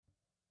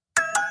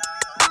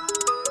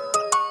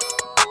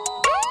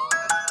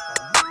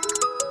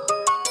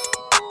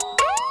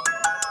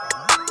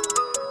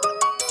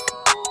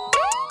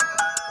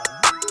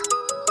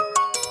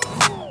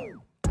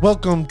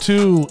Welcome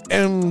to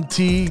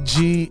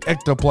MTG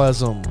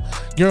Ectoplasm,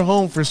 your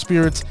home for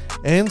spirits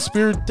and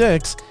spirit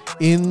decks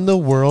in the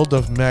world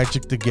of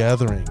Magic the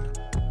Gathering.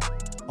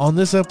 On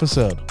this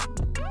episode,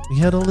 we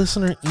had a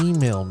listener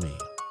email me.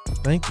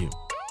 Thank you.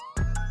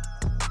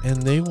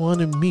 And they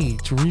wanted me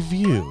to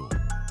review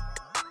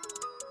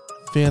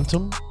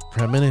Phantom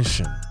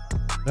Premonition.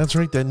 That's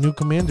right, that new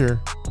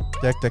commander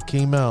deck that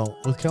came out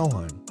with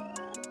Kaldheim.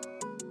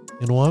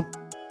 You know what?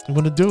 I'm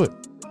going to do it.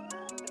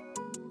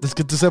 Let's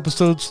get this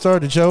episode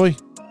started, shall we?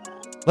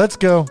 Let's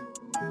go.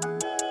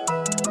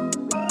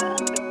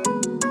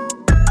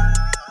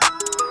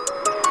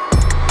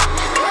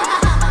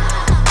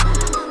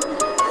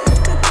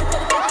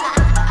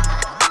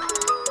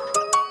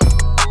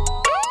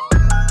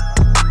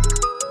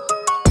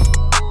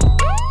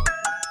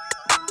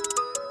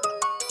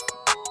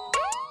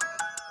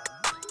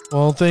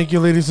 Well, thank you,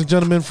 ladies and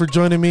gentlemen, for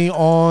joining me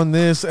on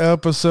this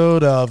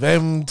episode of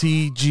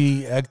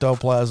MTG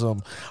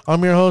Ectoplasm.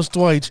 I'm your host,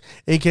 Dwight,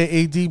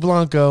 a.k.a. D.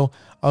 Blanco,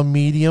 a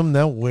medium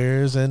that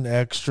wears an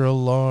extra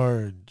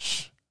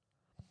large.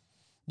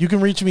 You can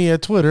reach me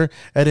at Twitter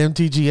at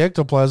MTG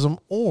Ectoplasm,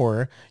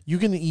 or you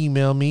can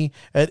email me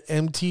at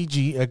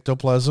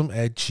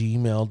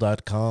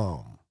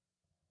mtgectoplasm@gmail.com.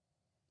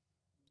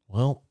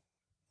 Well,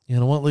 you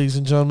know what, ladies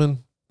and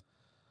gentlemen?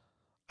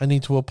 I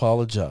need to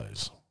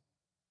apologize.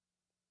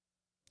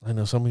 I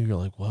know some of you are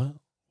like, what?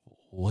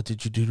 What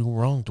did you do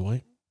wrong,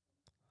 Dwight?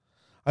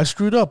 I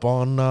screwed up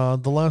on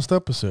the last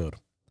episode.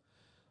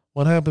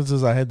 What happens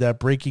is I had that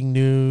breaking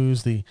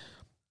news, a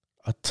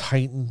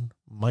Titan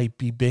might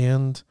be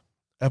banned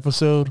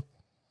episode.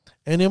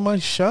 And in my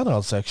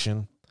shout-out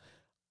section,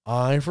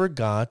 I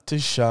forgot to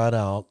shout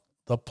out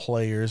the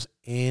players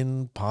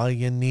in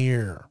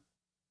Pioneer.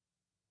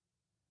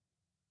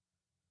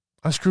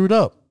 I screwed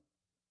up.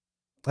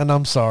 And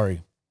I'm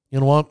sorry. You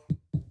know what?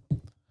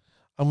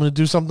 I'm going to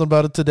do something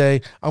about it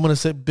today. I'm going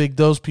to big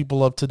those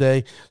people up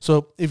today.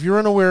 So if you're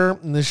unaware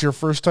and this is your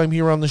first time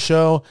here on the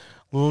show,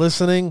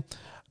 listening,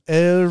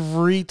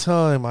 every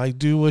time I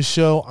do a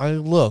show, I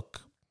look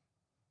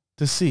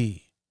to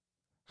see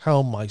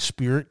how my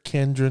spirit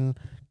kindred,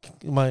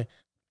 my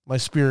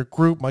spirit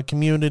group, my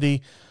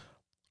community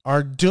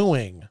are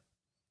doing.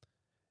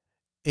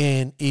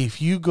 And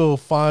if you go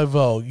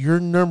 5-0, you're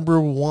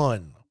number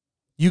one,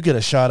 you get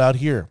a shout out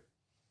here.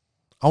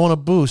 I want to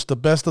boost the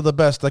best of the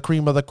best, the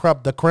cream of the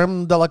crop, the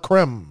creme de la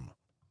creme.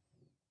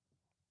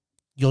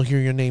 You'll hear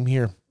your name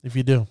here if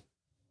you do.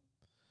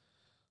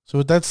 So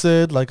with that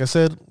said, like I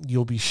said,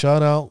 you'll be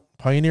shout out,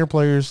 Pioneer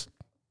players,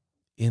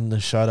 in the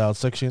shout out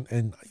section,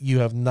 and you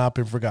have not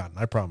been forgotten,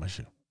 I promise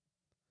you.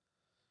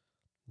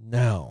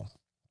 Now,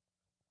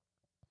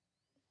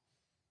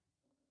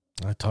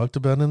 I talked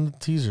about in the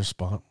teaser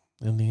spot,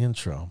 in the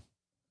intro,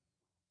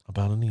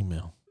 about an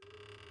email.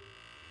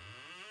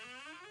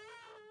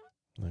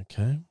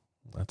 Okay,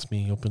 that's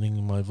me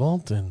opening my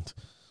vault, and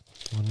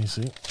let me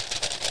see.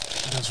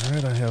 That's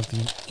right, I have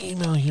the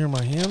email here in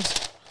my hands,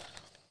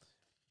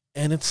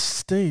 and it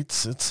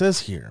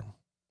says here,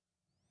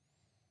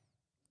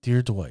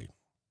 Dear Dwight,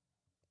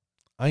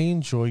 I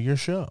enjoy your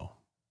show.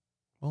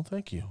 Well,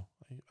 thank you.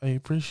 I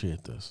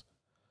appreciate this.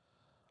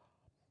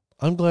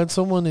 I'm glad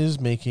someone is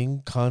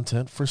making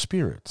content for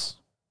spirits.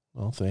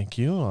 Well, thank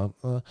you.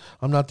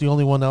 I'm not the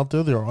only one out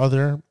there. There are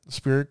other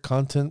spirit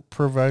content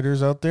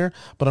providers out there,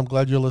 but I'm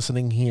glad you're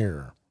listening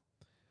here.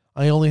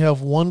 I only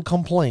have one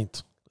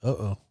complaint.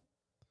 I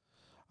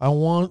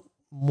want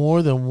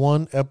more than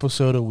one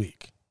episode a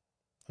week.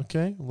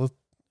 Okay?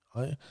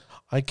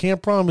 I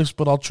can't promise,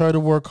 but I'll try to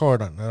work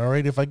hard on it. All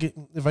right? If I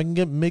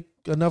can make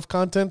enough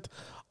content,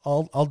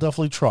 I'll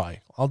definitely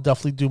try. I'll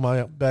definitely do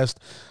my best.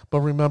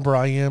 But remember,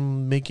 I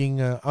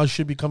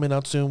should be coming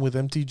out soon with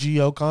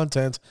MTGO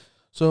content.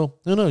 So,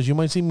 who knows? You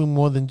might see me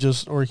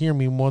or hear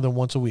me more than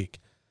once a week.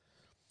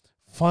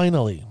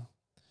 Finally,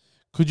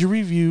 could you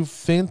review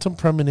Phantom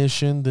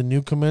Premonition, the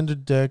new commander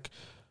deck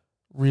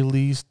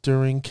released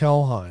during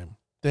Kaldheim?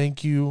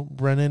 Thank you,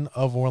 Brennan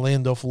of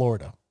Orlando,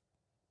 Florida.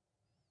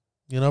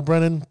 You know,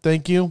 Brennan,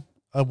 thank you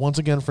once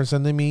again for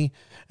sending me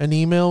an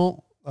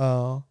email.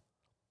 And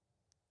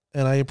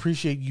I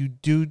appreciate you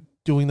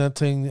doing that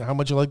thing, how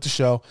much you like the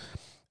show.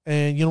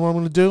 And you know what I'm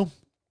going to do?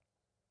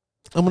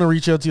 I'm going to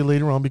reach out to you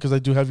later on because I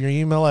do have your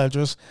email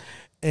address,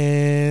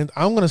 and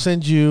I'm going to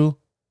send you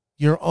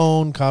your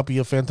own copy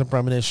of Phantom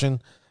Premonition.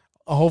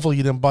 Hopefully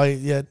you didn't buy it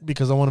yet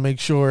because I want to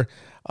make sure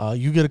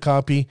you get a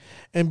copy.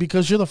 And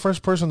because you're the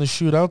first person to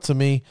shoot out to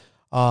me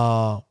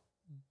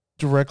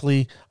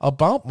directly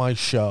about my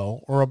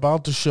show or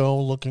about the show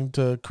looking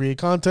to create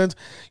content,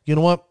 you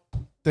know what?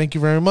 Thank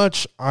you very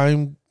much.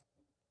 I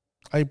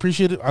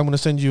appreciate it. I'm going to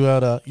send you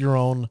out your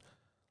own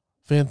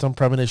Phantom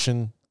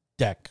Premonition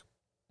deck.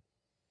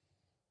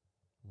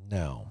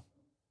 Now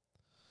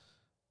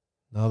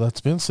that's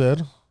been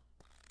said,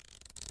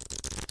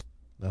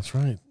 that's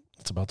right.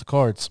 It's about the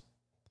cards.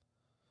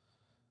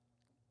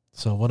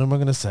 So what am I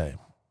going to say?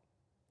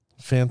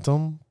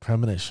 Phantom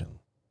Premonition.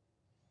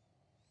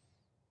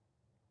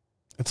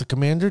 It's a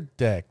commander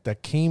deck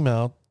that came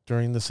out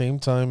during the same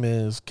time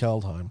as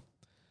Kaldheim.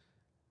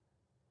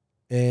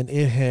 And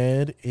it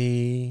had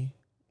a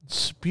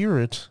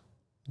spirit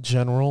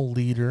general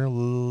leader,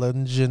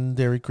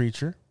 legendary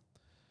creature,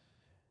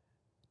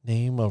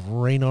 name of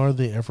Raynar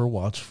the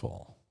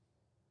Everwatchful.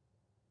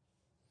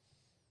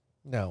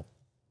 Now,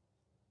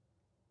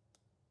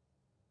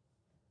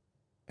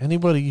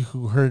 anybody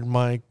who heard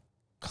my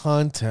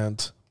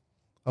content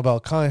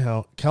about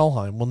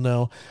Kaldheim will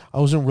know I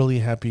wasn't really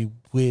happy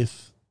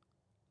with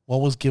what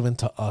was given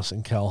to us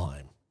in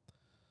Kaldheim.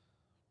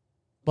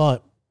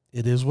 But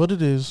it is what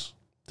it is.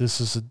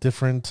 This is a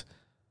different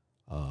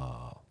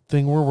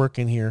thing we're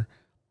working here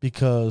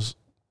because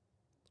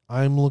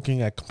I'm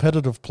looking at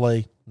competitive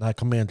play, not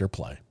commander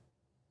play.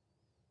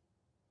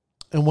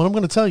 And what I'm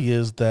going to tell you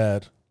is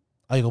that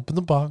I opened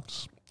the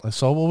box, I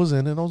saw what was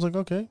in it, and I was like,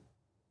 okay,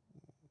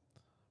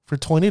 for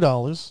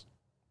 $20,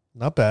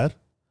 not bad.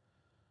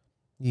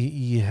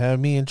 You have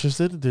me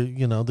interested.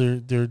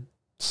 There are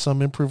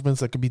some improvements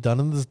that could be done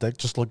in this deck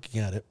just looking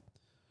at it.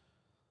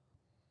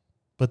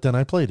 But then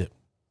I played it.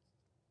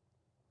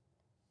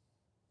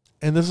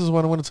 And this is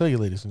what I want to tell you,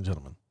 ladies and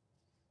gentlemen.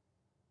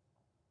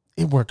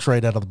 It works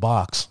right out of the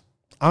box.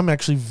 I'm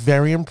actually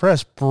very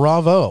impressed.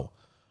 Bravo.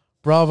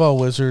 Bravo,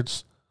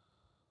 Wizards.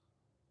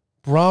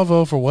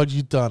 Bravo for what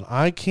you've done.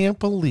 I can't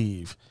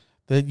believe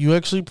that you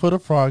actually put a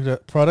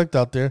product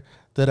out there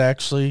that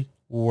actually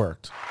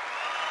worked.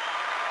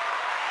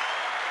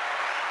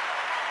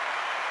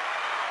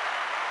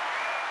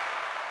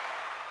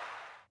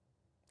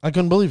 I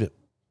couldn't believe it.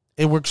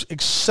 It works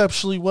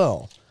exceptionally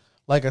well.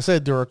 Like I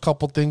said, there are a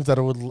couple things that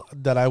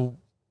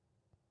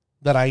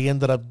I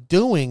ended up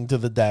doing to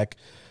the deck,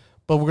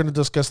 but we're going to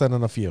discuss that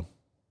in a few.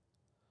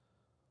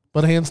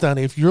 But hands down,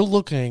 if you're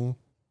looking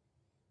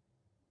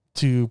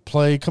to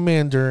play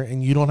Commander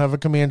and you don't have a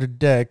Commander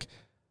deck,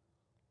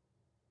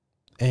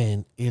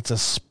 and it's a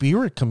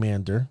Spirit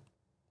Commander,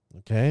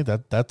 okay,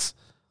 that's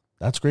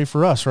great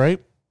for us,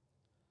 right?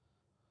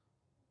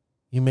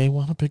 You may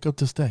want to pick up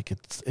this deck.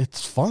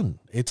 It's fun.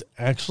 It's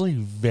actually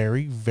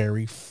very,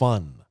 very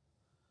fun.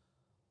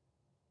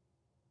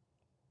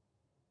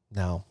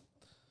 Now,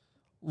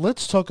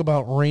 let's talk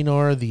about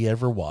Raynar the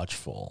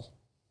Everwatchful.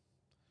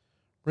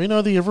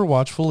 Raynar the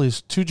Everwatchful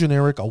is 2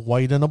 generic, a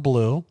white and a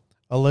blue,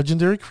 a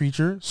legendary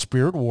creature,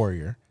 Spirit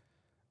Warrior,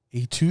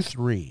 a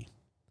 2/3,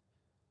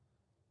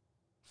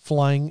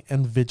 flying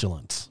and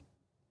vigilance.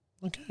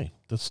 Okay,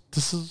 this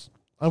is,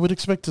 I would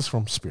expect this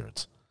from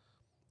spirits,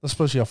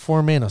 especially a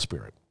 4-mana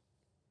spirit.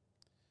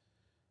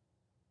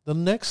 The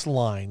next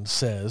line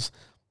says,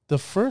 the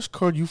first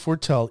card you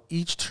foretell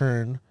each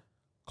turn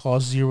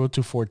costs 0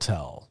 to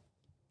foretell.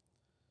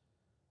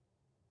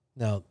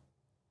 Now,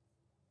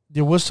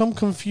 there was some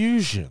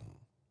confusion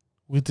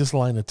with this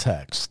line of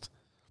text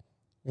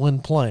when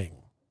playing.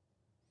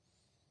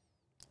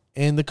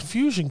 And the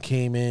confusion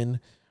came in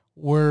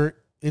where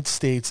it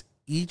states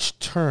each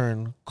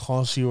turn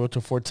costs 0 to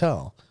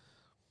foretell.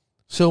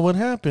 So what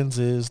happens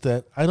is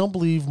that I don't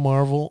believe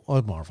I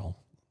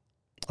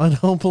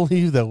don't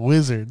believe that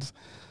Wizards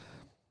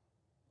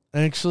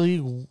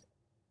actually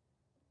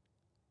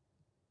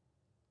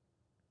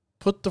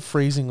put the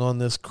phrasing on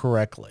this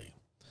correctly.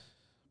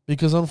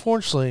 Because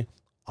unfortunately,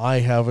 I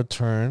have a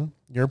turn,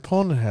 your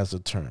opponent has a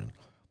turn.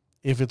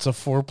 If it's a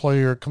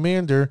 4-player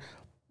commander,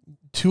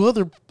 2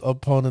 other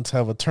opponents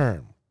have a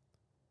turn.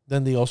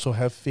 Then they also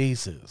have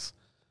phases.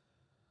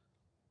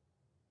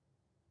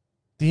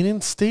 They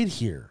didn't state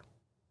here.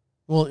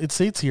 Well, it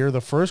states here,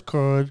 the first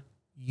card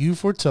you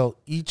foretell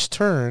each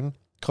turn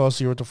costs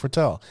 0 to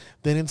foretell.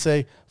 They didn't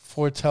say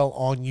foretell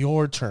on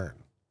your turn.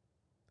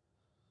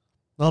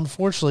 Now,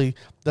 unfortunately,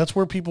 that's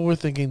where people were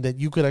thinking that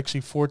you could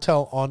actually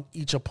foretell on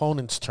each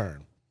opponent's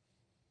turn.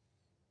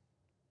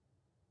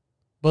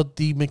 But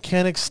the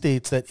mechanic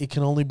states that it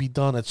can only be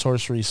done at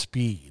sorcery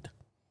speed.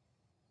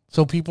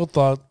 So people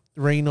thought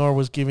Raynar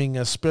was giving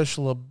a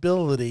special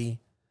ability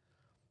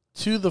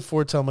to the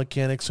foretell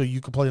mechanic so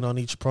you could play it on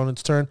each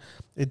opponent's turn.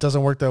 It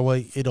doesn't work that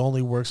way. It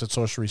only works at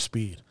sorcery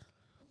speed.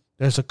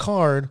 There's a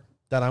card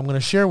that I'm going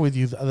to share with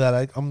you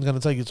that I'm going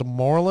to tell you it's a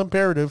moral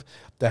imperative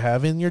to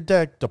have in your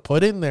deck, to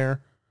put in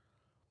there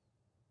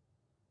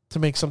to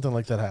make something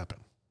like that happen.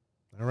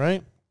 All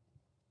right?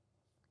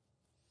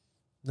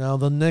 Now,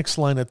 the next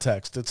line of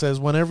text, it says,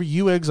 whenever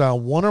you exile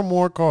 1 or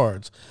more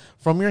cards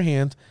from your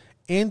hand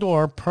and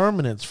or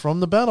permanents from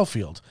the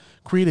battlefield,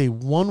 create a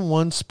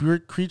 1/1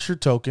 spirit creature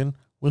token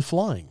with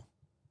flying.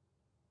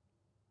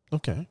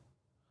 Okay.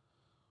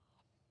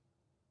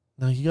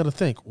 Now, you got to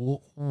think,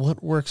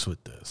 what works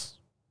with this?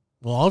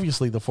 Well,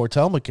 obviously the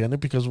foretell mechanic,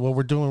 because what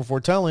we're doing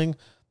foretelling,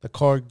 the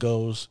card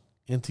goes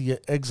into your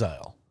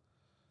exile.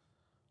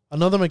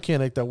 Another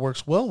mechanic that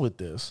works well with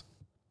this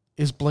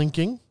is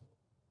blinking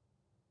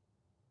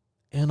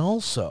and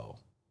also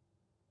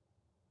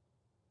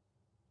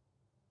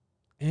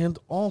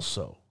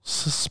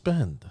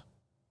suspend.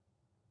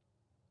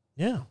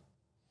 Yeah.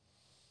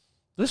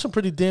 There's some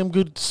pretty damn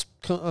good,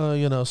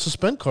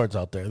 suspend cards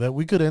out there that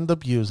we could end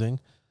up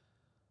using.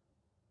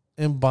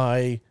 And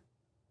by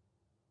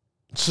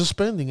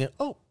suspending it,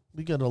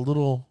 we got a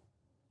little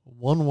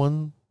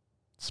 1/1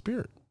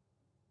 spirit.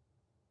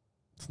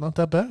 It's not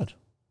that bad.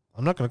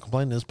 I'm not going to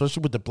complain,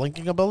 especially with the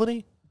blinking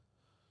ability.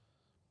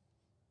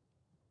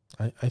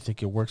 I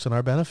think it works in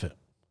our benefit.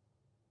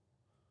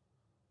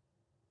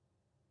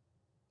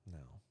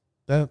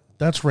 Now,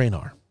 that's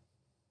Raynar.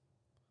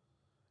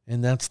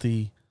 And that's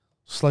the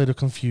slight of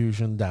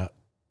confusion that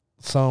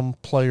some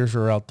players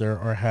are out there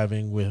are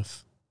having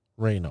with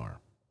Raynar,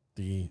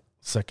 the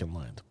second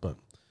land. But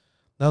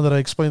now that I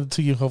explained it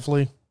to you,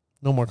 hopefully,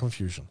 no more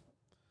confusion.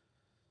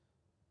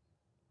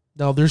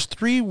 Now, there's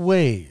 3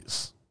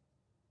 ways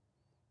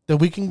that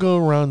we can go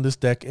around this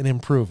deck and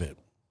improve it.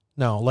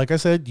 Now, like I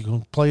said, you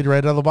can play it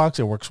right out of the box.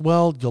 It works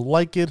well. You'll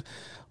like it.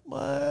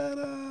 But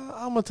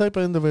I'm a type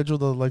of individual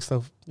that likes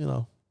to,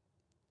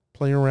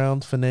 play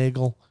around,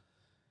 finagle,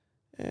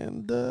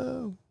 and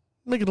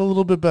make it a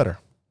little bit better.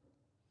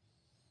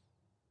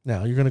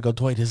 Now, you're going to go,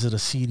 Dwight, is it a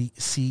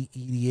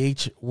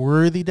CEDH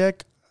worthy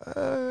deck? I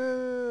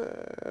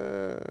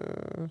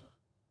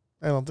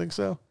don't think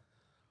so.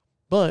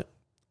 But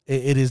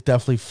it is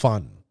definitely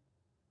fun.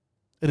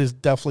 It is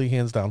definitely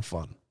hands down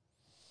fun.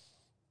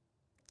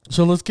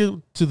 So let's get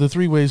to the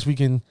 3 ways we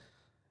can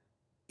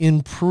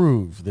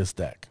improve this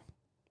deck.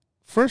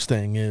 First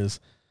thing is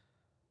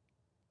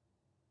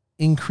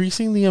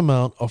increasing the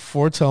amount of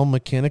foretell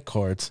mechanic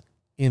cards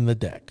in the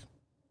deck.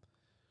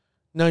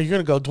 Now you're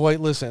going to go, Dwight,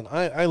 listen,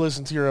 I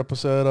listened to your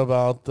episode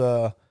about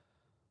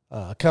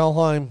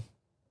Kaldheim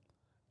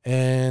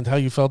and how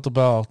you felt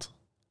about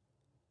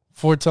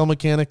foretell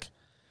mechanic.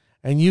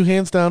 And you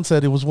hands down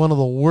said it was one of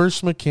the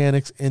worst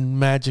mechanics in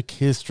Magic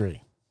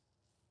history.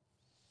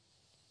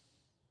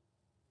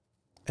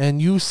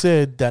 And you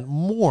said that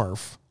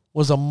Morph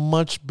was a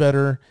much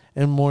better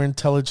and more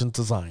intelligent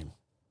design.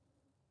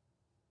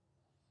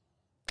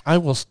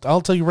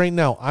 I'll tell you right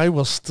now, I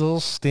will still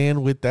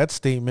stand with that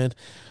statement,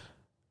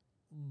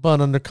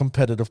 but under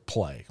competitive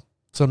play.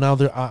 So now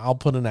I'll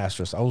put an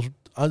asterisk.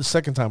 The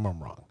second time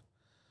I'm wrong.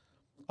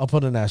 I'll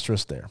put an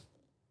asterisk there.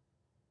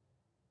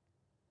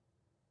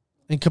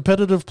 In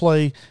competitive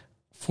play,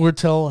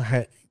 foretell,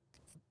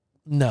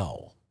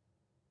 no.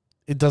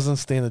 It doesn't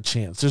stand a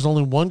chance. There's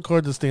only one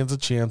card that stands a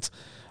chance.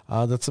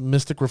 That's a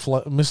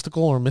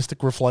Mystical or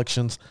Mystic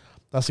Reflections.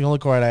 That's the only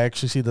card I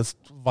actually see that's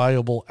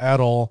viable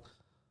at all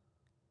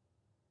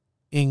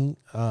in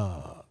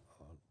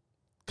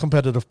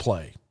competitive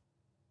play.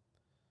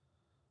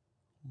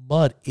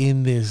 But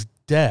in this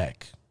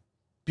deck,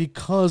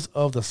 because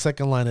of the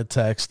second line of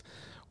text,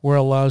 where it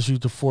allows you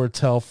to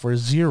foretell for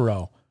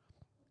 0,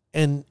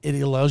 and it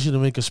allows you to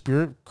make a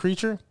spirit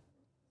creature,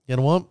 you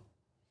know what?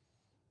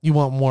 You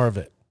want more of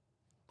it.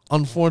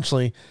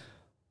 Unfortunately,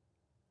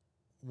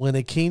 when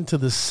it came to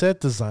the set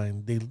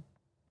design,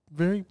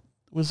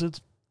 Wizards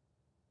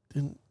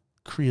didn't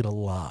create a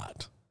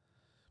lot.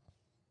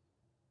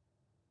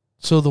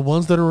 So the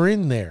ones that are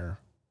in there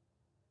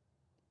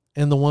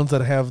and the ones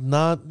that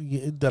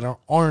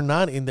are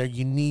not in there,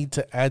 you need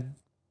to add,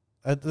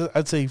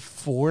 I'd say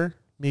 4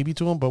 maybe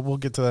to them, but we'll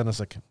get to that in a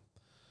second.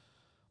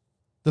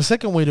 The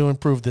second way to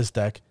improve this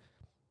deck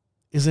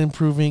is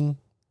improving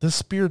the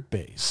spirit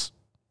base.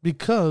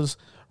 Because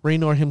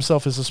Raynar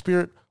himself is a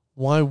spirit,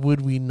 why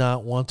would we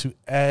not want to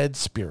add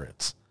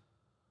spirits?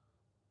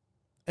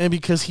 And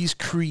because he's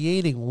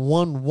creating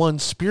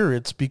 1/1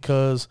 spirits,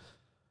 because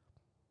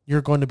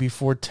you're going to be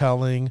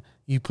foretelling,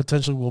 you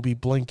potentially will be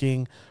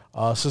blinking,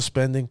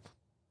 suspending.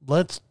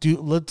 Let's do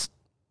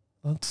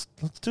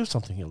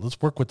something here.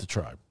 Let's work with the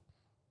tribe.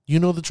 You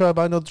know the tribe,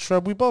 I know the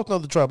tribe, we both know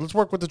the tribe. Let's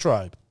work with the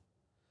tribe.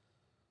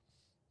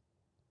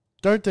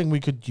 Third thing we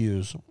can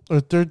do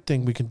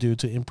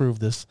to improve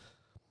this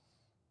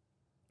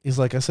is,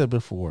 like I said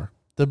before,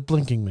 the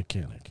blinking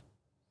mechanic.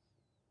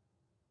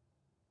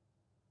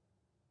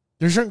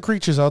 There's certain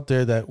creatures out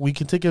there that we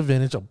can take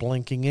advantage of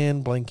blinking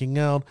in, blinking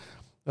out,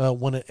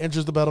 when it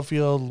enters the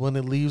battlefield, when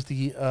it leaves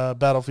the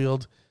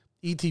battlefield,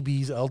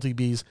 ETBs,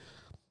 LTBs.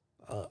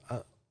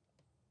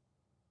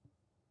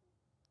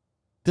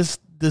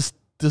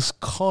 This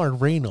card,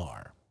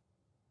 Raynar,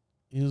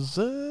 is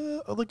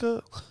like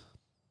a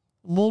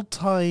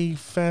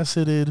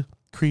multifaceted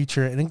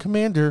creature, and in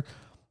Commander,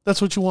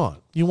 that's what you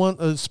want. You want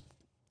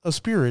a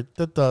spirit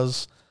that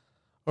does,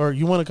 or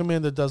you want a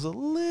command that does a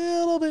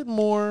little bit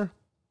more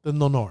than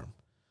the norm.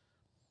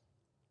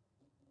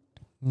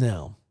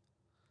 Now,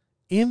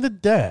 in the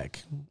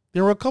deck,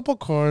 there were a couple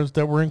cards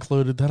that were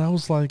included that I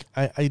was like,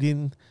 I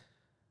don't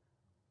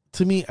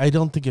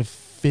think it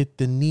fit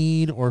the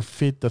need or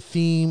fit the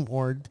theme,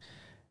 or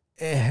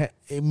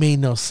it made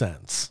no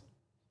sense.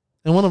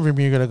 And one of them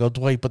you're going to go,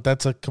 Dwight, but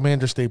that's a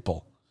Commander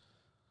staple.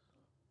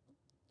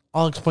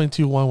 I'll explain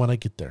to you why when I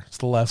get there. It's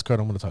the last card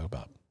I'm going to talk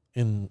about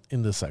in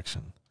this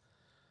section.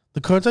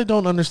 The cards I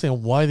don't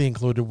understand why they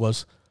included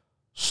was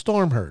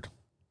Stormherd.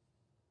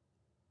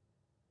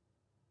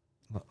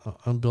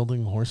 I'm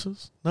building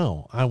horses?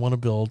 No, I want to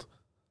build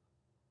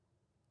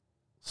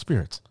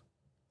spirits.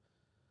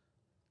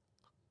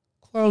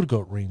 Cloud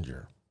Goat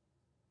Ranger.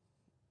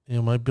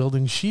 Am I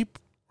building sheep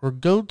or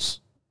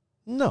goats?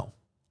 No,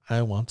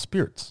 I want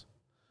spirits.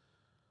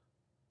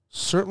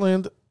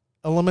 Surtland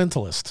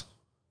Elementalist.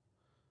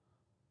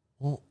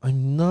 Well,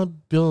 I'm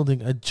not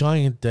building a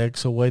giant deck,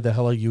 so why the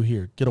hell are you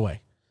here? Get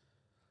away.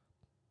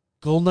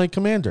 Gold Knight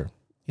Commander.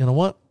 You know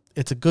what?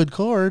 It's a good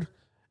card.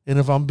 And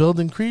if I'm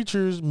building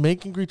creatures,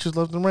 making creatures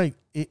left and right,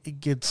 it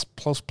gets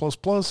plus, plus,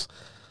 plus.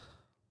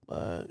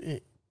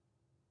 It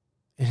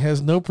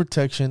has no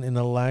protection and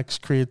it lacks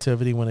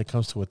creativity when it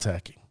comes to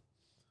attacking.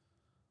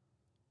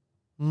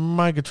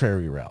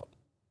 Migratory Route.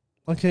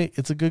 Okay,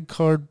 it's a good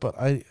card, but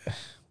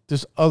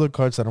there's other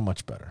cards that are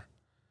much better.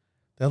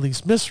 At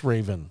least Miss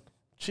Raven.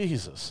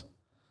 Jesus.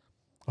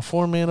 A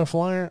 4-mana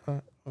flyer?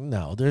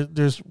 No,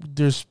 there's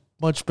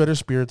much better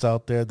spirits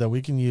out there that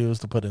we can use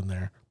to put in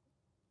there.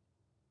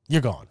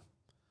 You're gone.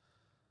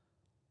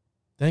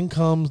 Then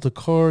comes the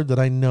card that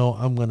I know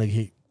I'm going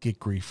to get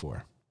grief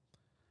for.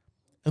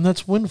 And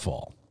that's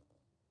Windfall.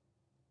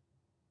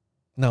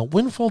 Now,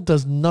 Windfall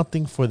does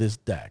nothing for this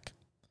deck.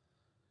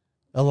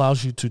 It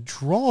allows you to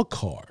draw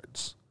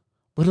cards,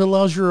 but it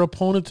allows your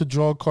opponent to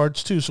draw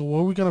cards too. So what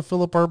are we going to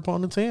fill up our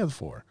opponent's hands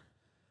for?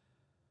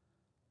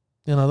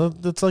 You know,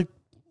 that's like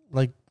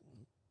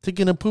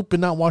taking a poop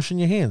and not washing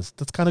your hands.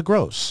 That's kind of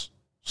gross.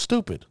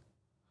 Stupid.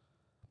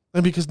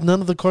 And because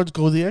none of the cards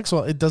go to the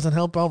exile, it doesn't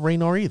help out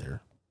Raynar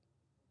either.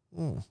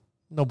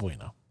 No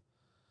bueno.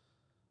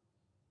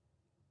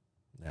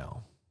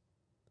 Now,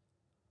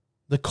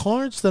 the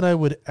cards that I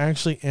would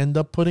actually end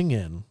up putting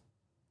in,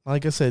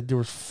 like I said, there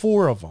was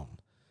 4 of them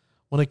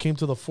when it came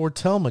to the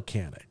foretell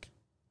mechanic.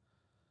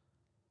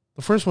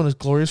 The first one is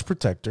Glorious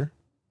Protector,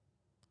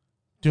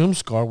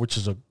 Doomscar, which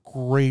is a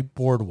great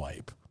board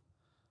wipe,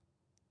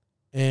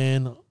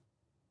 and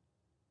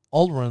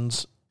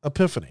Aldrin's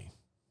Epiphany.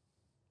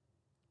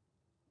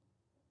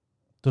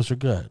 Those are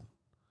good.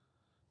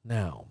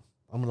 Now,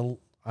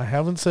 I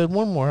haven't said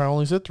one more. I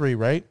only said 3,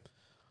 right?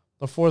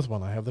 The 4th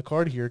one, I have the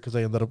card here because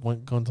I ended up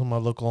going to my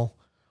local,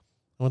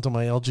 I went to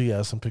my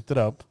LGS and picked it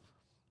up,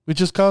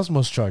 which is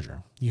Cosmos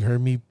Charger. You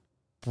heard me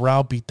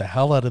browbeat the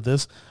hell out of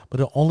this, but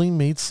it only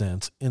made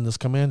sense in this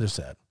commander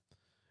set.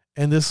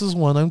 And this is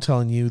one I'm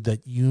telling you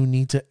that you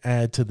need to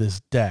add to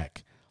this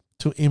deck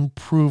to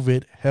improve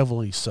it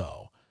heavily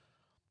so.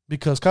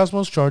 Because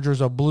Cosmos Charger is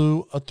a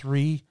blue, a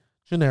 3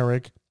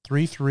 generic,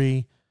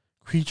 3/3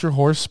 creature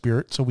horse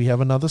spirit. So we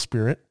have another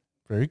spirit.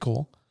 Very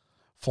cool.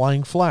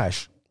 Flying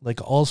Flash. Like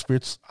all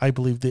spirits, I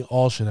believe they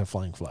all should have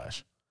Flying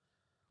Flash.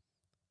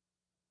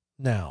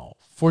 Now,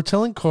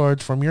 foretelling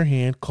cards from your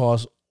hand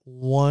cost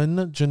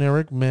 1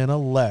 generic mana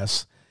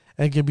less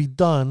and can be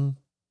done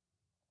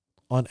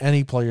on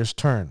any player's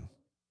turn.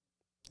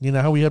 You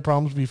know how we had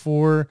problems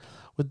before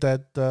with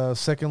that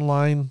second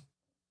line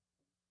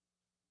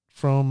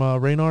from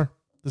Raynar?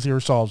 This here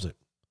solves it.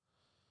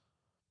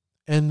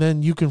 And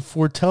then you can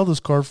foretell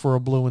this card for a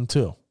blue and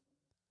 2.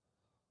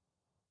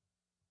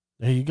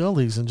 There you go,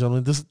 ladies and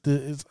gentlemen. This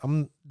is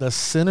the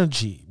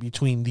synergy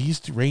between these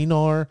two,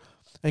 Raynar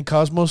and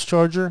Cosmos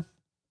Charger.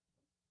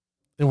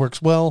 It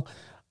works well,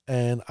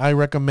 and I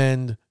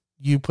recommend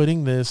you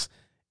putting this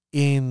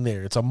in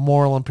there. It's a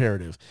moral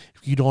imperative.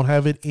 If you don't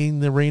have it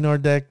in the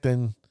Raynar deck,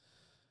 then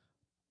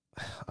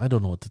I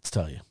don't know what to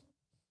tell you.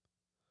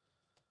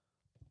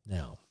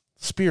 Now,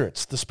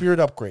 spirits, the spirit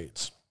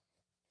upgrades.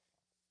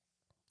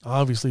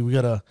 Obviously, we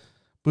got to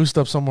boost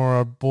up some of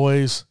our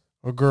boys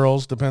or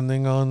girls,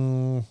 depending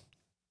on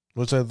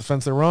which side of the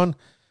fence they're on,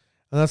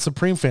 and that's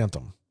Supreme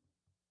Phantom.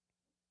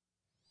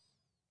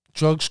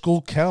 Drug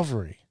School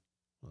Cavalry.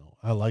 Well,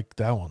 I like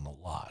that one a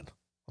lot.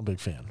 I'm a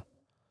big fan.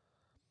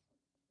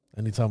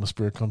 Anytime a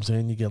spirit comes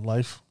in, you get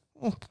life.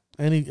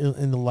 And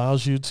it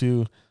allows you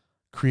to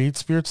create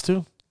spirits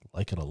too.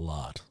 Like it a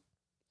lot.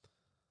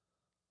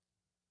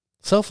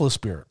 Selfless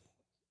Spirit.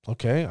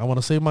 Okay, I want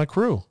to save my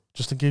crew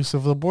just in case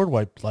of the board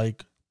wipe.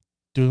 Like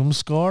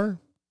Doomscar.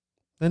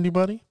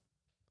 Anybody?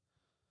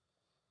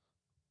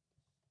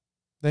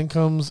 Then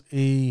comes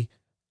a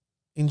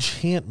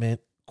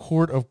enchantment,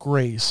 Court of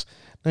Grace.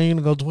 Now you're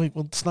going to go, wait,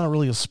 well, it's not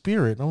really a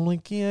spirit. I'm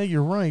like, yeah,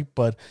 you're right,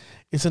 but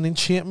it's an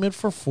enchantment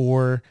for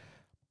 4.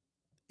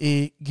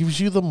 It gives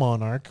you the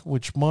Monarch,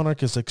 which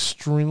Monarch is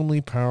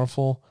extremely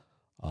powerful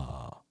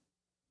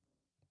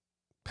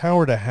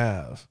power to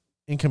have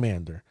in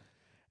Commander.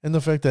 And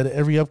the fact that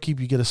every upkeep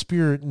you get a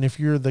spirit, and if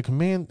you're the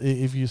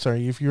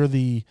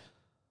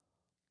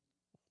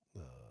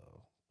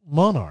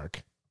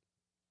Monarch,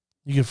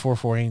 you get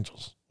 4/4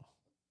 angels.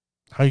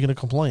 How are you going to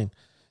complain?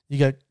 You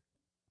got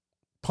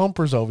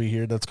pumpers over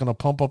here that's going to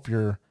pump up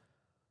your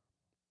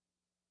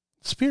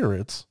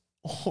spirits,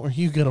 or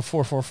you get a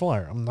 4/4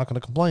 flyer. I'm not going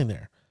to complain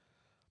there.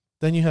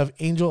 Then you have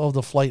Angel of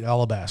the Flight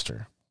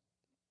Alabaster.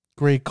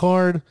 Great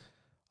card.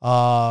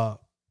 I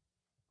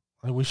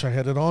wish I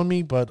had it on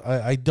me, but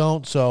I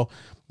don't, so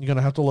you're going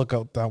to have to look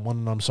up that one,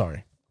 and I'm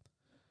sorry.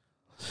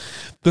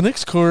 The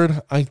next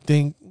card, I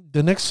think,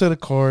 the next set of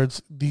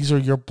cards, these are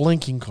your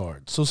blinking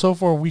cards. So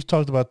far, we've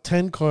talked about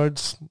 10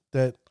 cards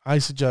that I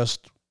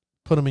suggest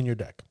put them in your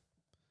deck,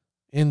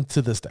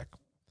 into this deck.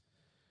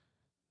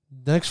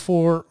 Next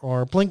 4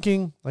 are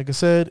blinking. Like I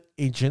said,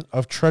 Agent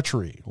of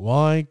Treachery.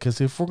 Why?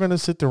 Because if we're going to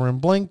sit there and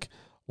blink,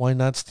 why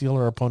not steal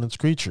our opponent's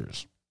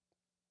creatures?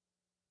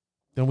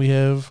 Then we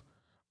have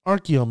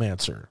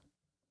Archaeomancer.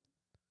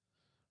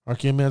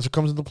 Archaeomancer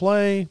comes into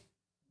play.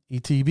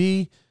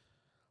 ETB.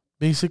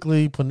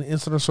 Basically, put an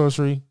instant or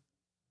sorcery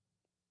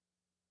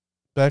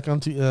back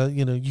onto,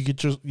 you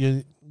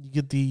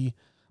get the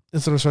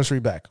instant or sorcery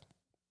back.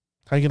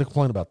 How are you going to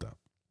complain about that?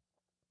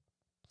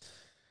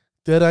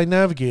 Deadeye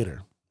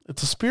Navigator.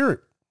 It's a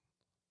spirit.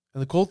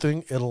 And the cool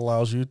thing, it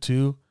allows you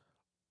to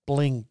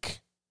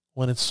blink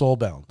when it's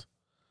soulbound.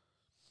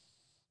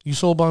 You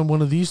soulbound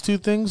one of these two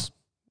things?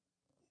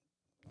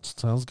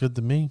 Sounds good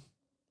to me.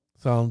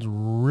 Sounds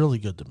really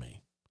good to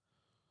me.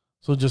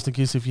 So just in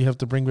case if you have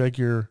to bring back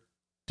your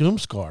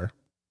Doomscar,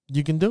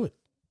 you can do it.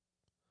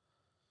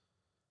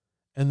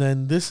 And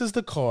then this is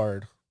the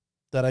card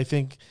that I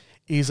think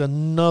is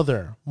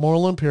another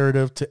moral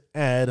imperative to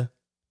add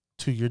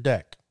to your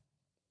deck.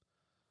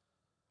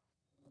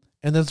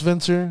 And that's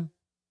Venser,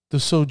 the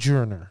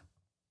Sojourner.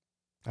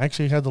 I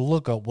actually had to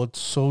look up what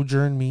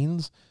sojourn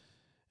means.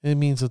 It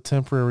means a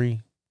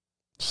temporary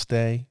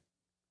stay,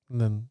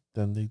 and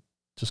then they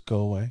just go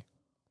away.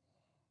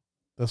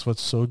 That's what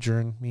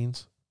sojourn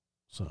means.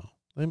 So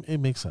it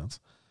makes sense.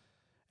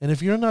 And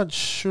if you're not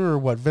sure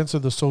what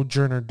Venser the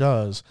Sojourner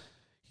does,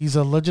 he's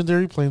a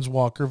legendary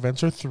planeswalker,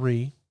 Venser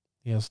 3.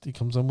 Yes, he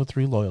comes in with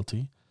 3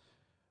 loyalty.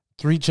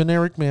 3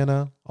 generic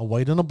mana, a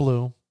white and a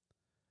blue.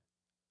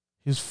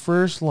 His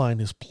first line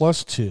is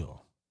 +2.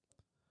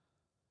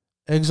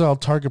 Exile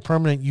target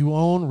permanent you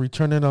own,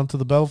 return it onto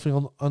the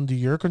battlefield under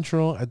your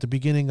control at the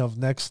beginning of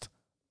next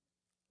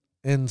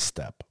end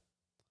step.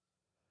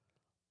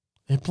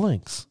 It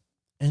blinks,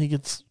 and he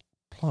gets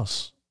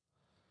plus.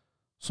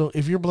 So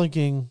if you're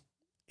blinking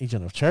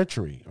Agent of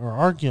Treachery or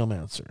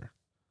Archaeomancer,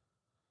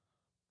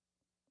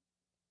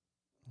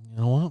 you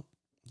know what?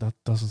 That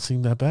doesn't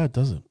seem that bad,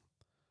 does it?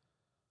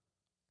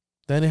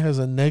 Then it has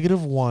a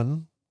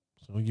 -1.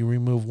 So you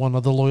remove one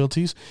of the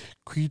loyalties.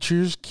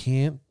 Creatures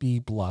can't be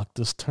blocked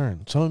this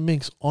turn. So it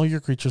makes all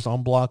your creatures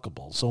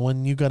unblockable. So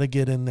when you got to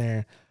get in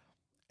there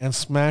and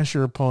smash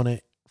your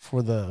opponent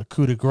for the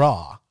coup de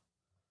grace,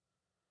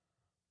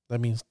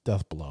 that means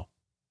death blow.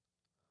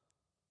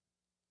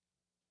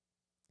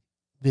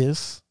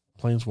 This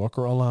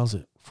Planeswalker allows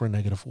it for a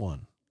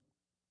 -1.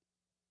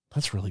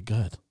 That's really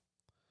good.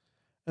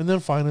 And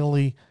then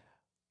finally,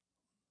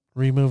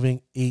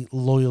 removing 8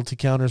 loyalty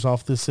counters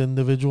off this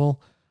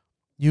individual.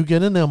 You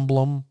get an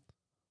emblem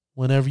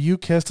whenever you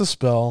cast a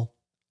spell,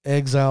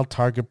 exile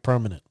target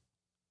permanent.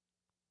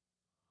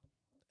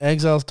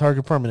 Exile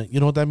target permanent.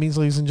 You know what that means,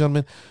 ladies and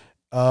gentlemen?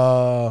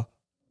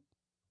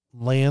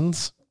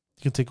 Lands.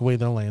 You can take away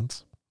their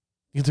lands.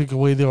 You can take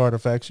away their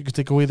artifacts. You can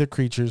take away their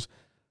creatures.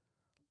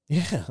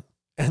 Yeah.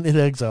 And it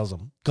exiles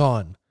them.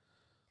 Gone.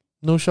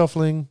 No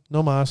shuffling.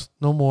 No moss.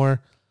 No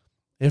more.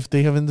 If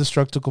they have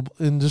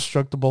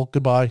indestructible,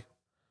 goodbye.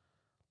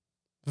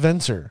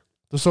 Venser,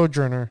 the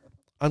Sojourner.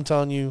 I'm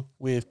telling you,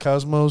 with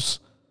Cosmos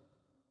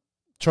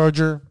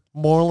Charger,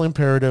 moral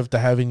imperative to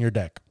have in your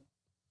deck.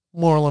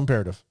 Moral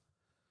imperative.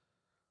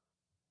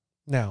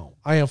 Now,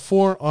 I have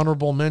 4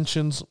 honorable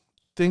mentions,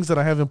 things that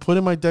I haven't put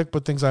in my deck,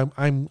 but things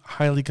I'm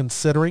highly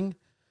considering,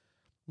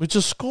 which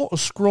is a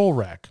Scroll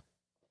Rack.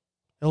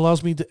 It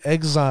allows me to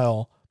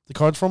exile the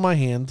cards from my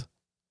hand,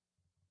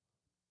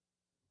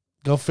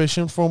 go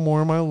fishing for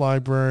more in my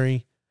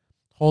library,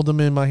 hold them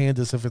in my hand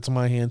as if it's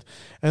my hand,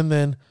 and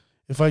then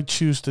if I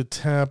choose to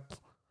tap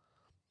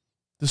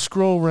the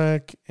Scroll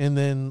Rack, and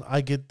then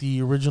I get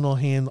the original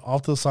hand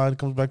off to the side, it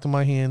comes back to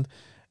my hand,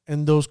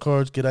 and those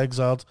cards get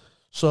exiled.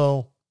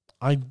 So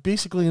I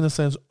basically, in a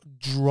sense,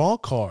 draw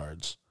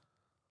cards,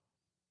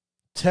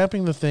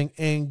 tapping the thing,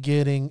 and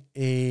getting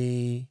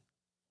a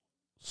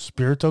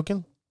spirit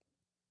token.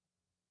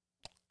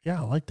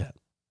 Yeah, I like that.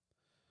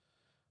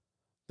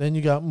 Then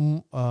you got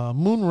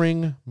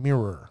Moonring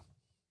Mirror.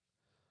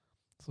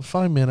 It's a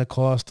 5 mana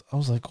cost. I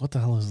was like, what the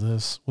hell is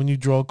this? When you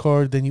draw a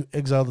card, then you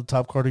exile the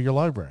top card of your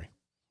library.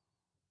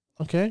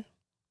 Okay.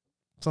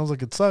 Sounds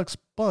like it sucks,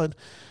 but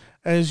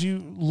as you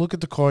look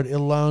at the card, it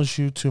allows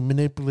you to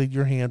manipulate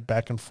your hand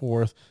back and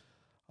forth.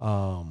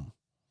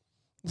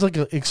 It's like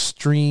an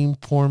extreme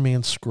poor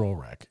man's Scroll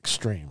Rack.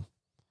 Extreme.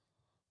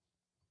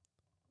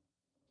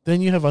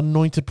 Then you have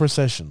Anointed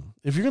Procession.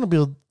 If you're going to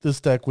build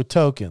this deck with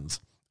tokens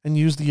and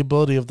use the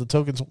ability of the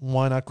tokens,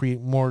 why not create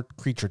more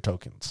creature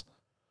tokens?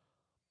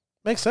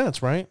 Makes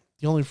sense, right?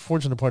 The only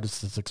fortunate part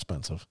is it's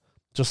expensive,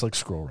 just like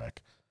Scroll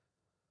Rack.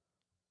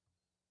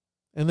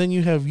 And then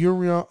you have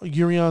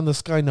Yorion the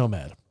Sky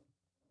Nomad.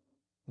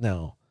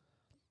 Now,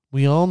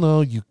 we all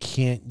know you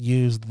can't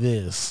use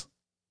this,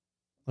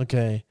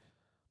 okay,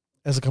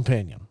 as a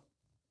companion.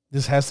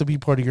 This has to be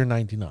part of your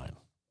 99.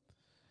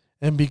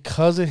 And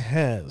because it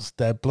has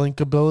that blink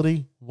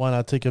ability, why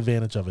not take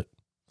advantage of it?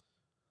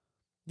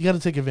 You got to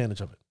take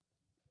advantage of it.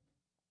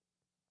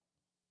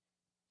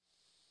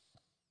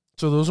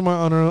 So those are my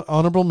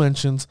honorable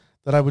mentions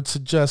that I would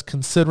suggest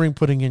considering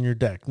putting in your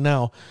deck.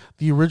 Now,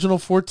 the original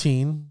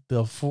 14,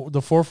 the 4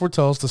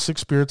 Foretells, the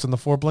 6 Spirits, and the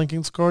 4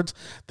 Blinkings cards,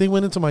 they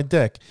went into my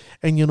deck.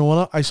 And you know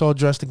what? I saw a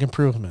drastic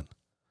improvement.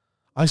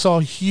 I saw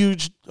a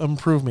huge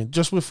improvement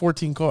just with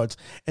 14 cards,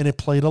 and it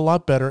played a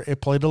lot better.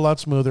 It played a lot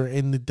smoother,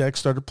 and the deck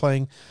started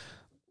playing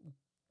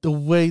the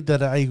way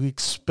that I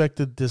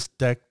expected this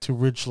deck to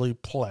originally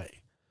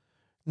play.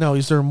 Now,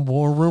 is there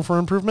more room for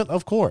improvement?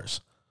 Of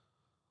course.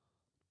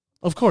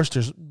 Of course,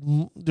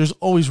 there's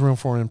always room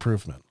for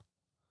improvement.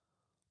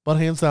 But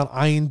hands down,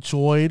 I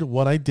enjoyed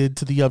what I did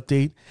to the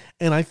update,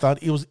 and I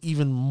thought it was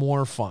even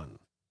more fun.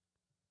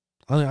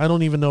 I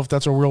don't even know if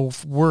that's a real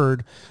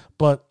word,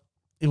 but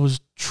it was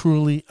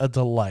truly a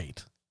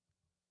delight.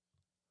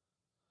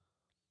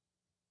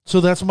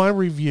 So that's my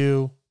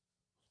review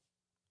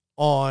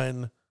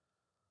on,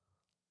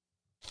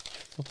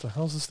 what the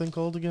hell is this thing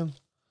called again?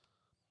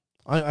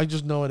 I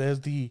just know it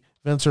as the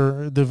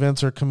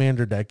Venser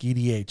Commander deck,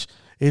 EDH.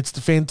 It's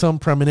the Phantom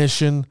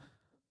Premonition.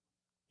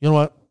 You know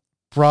what?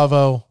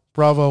 Bravo,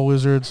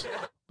 Wizards.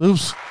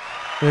 Oops,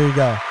 there you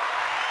go.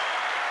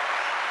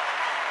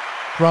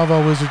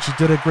 Bravo, Wizards, you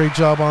did a great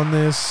job on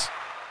this.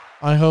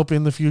 I hope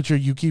in the future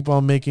you keep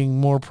on making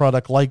more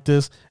product like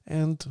this.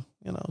 And,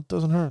 it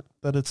doesn't hurt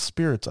that it's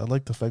spirits. I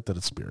like the fact that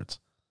it's spirits.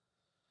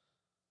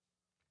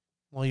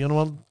 Well, you know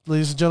what,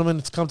 ladies and gentlemen,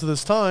 it's come to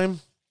this time.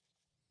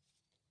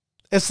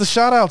 It's the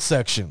shout-out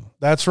section.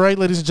 That's right,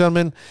 ladies and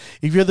gentlemen.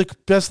 If you're the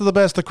best of the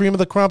best, the cream of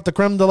the crop, the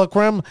creme de la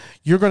creme,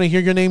 you're going to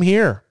hear your name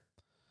here.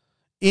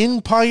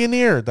 In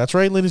Pioneer. That's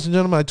right, ladies and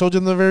gentlemen. I told you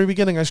in the very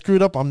beginning I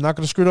screwed up. I'm not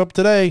going to screw it up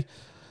today.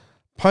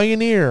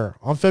 Pioneer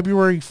on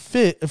February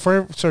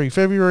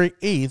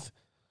 8th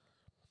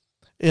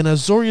in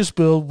Azorius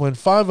build went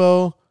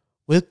 5-0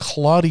 with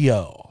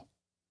Claudio.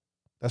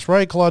 That's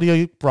right,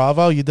 Claudio.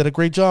 Bravo. You did a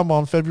great job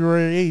on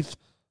February 8th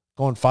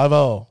going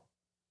 5-0.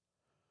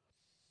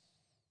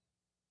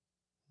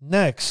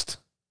 Next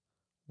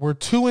were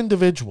two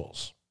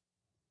individuals.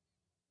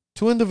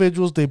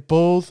 They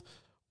both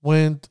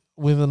went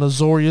with an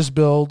Azorius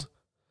build.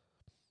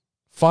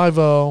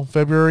 5-0,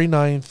 February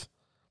 9th.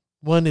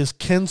 One is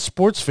Ken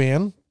Sports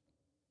Fan.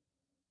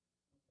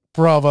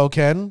 Bravo,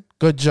 Ken.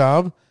 Good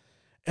job.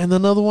 And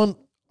another one,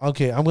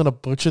 okay, I'm going to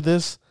butcher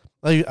this.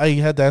 I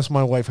had to ask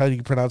my wife, how do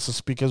you pronounce this?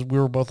 Because we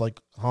were both like,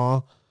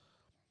 huh?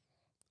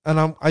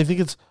 And I think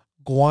it's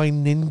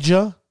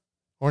Guaininja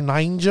or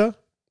Ninja.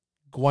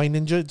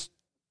 Guaininja. It's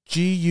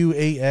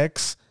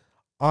Guininja.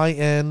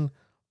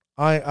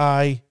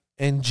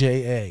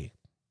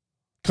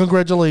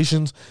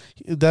 Congratulations.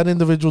 That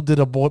individual did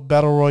a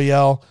battle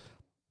royale.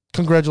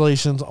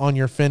 Congratulations on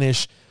your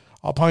finish.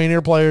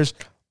 Pioneer players,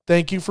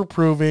 thank you for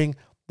proving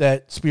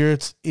that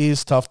Spirits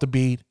is tough to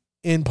beat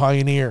in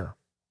Pioneer.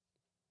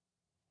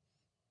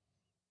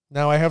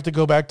 Now I have to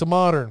go back to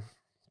Modern.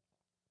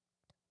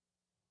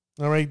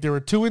 All right, there were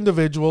two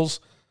individuals.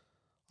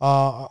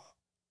 February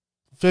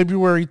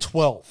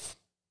 12th.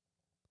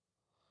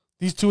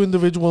 These two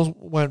individuals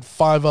went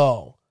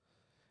 5-0.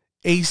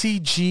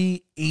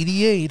 ACG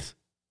 88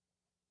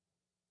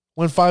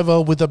 went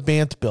 5-0 with a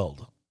Bant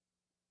build.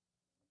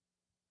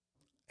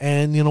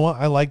 And you know what?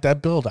 I like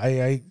that build.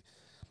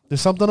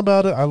 There's something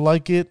about it. I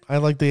like it. I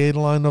like the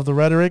Eidolon of the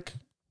Rhetoric.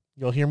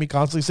 You'll hear me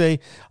constantly say,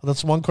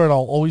 that's one card I'll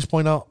always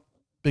point out.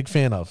 Big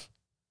fan of.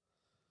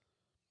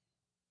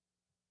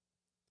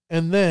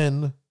 And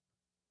then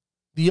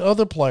the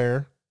other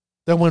player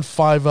that went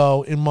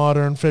 5-0 in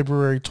Modern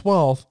February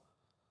 12th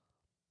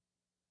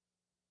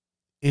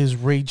is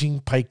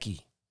Raging Pikey.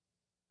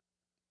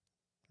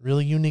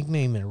 Really unique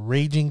name there,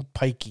 Raging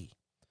Pikey.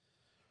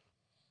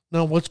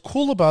 Now, what's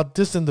cool about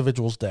this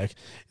individual's deck,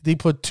 they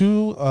put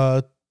two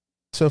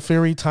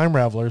Teferi Time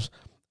Ravelers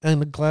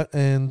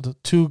and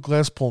two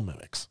Glasspool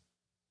Mimics.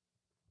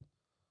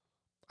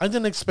 I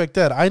didn't expect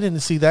that. I didn't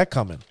see that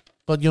coming.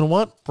 But you know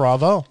what?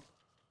 Bravo.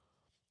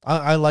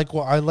 I like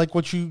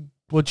what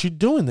you're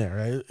doing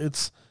there.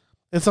 It's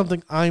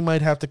something I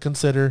might have to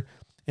consider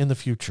in the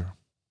future.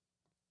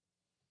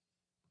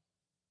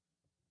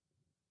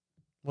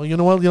 Well, you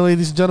know what,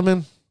 ladies and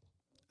gentlemen?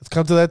 It's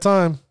come to that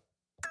time.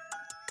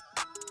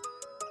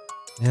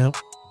 Yep.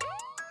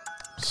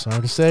 Sorry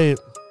to say it.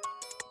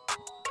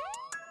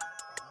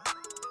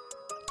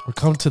 We're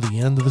coming to the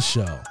end of the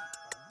show.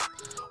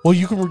 Well,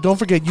 don't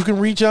forget, you can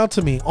reach out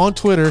to me on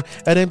Twitter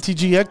at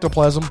MTG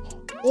Ectoplasm,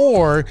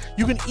 or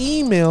you can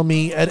email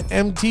me at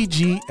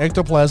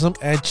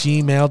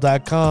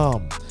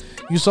mtgectoplasm@gmail.com.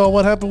 You saw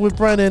what happened with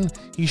Brennan.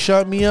 He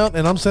shot me out,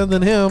 and I'm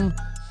sending him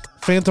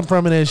Phantom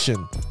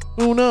Premonition.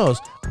 Who knows?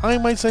 I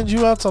might send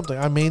you out something.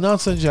 I may not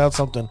send you out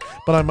something,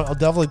 but I'll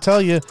definitely tell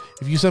you,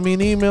 if you send me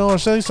an email or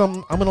say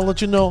something, I'm going to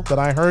let you know that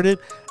I heard it,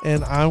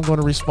 and I'm going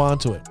to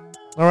respond to it.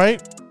 All right?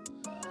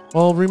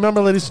 Well,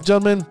 remember, ladies and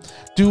gentlemen,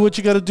 do what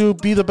you got to do.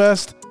 Be the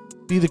best.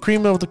 Be the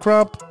cream of the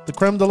crop, the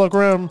creme de la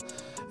creme,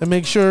 and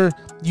make sure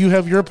you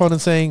have your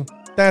opponent saying,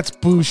 that's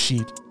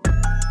bullshit.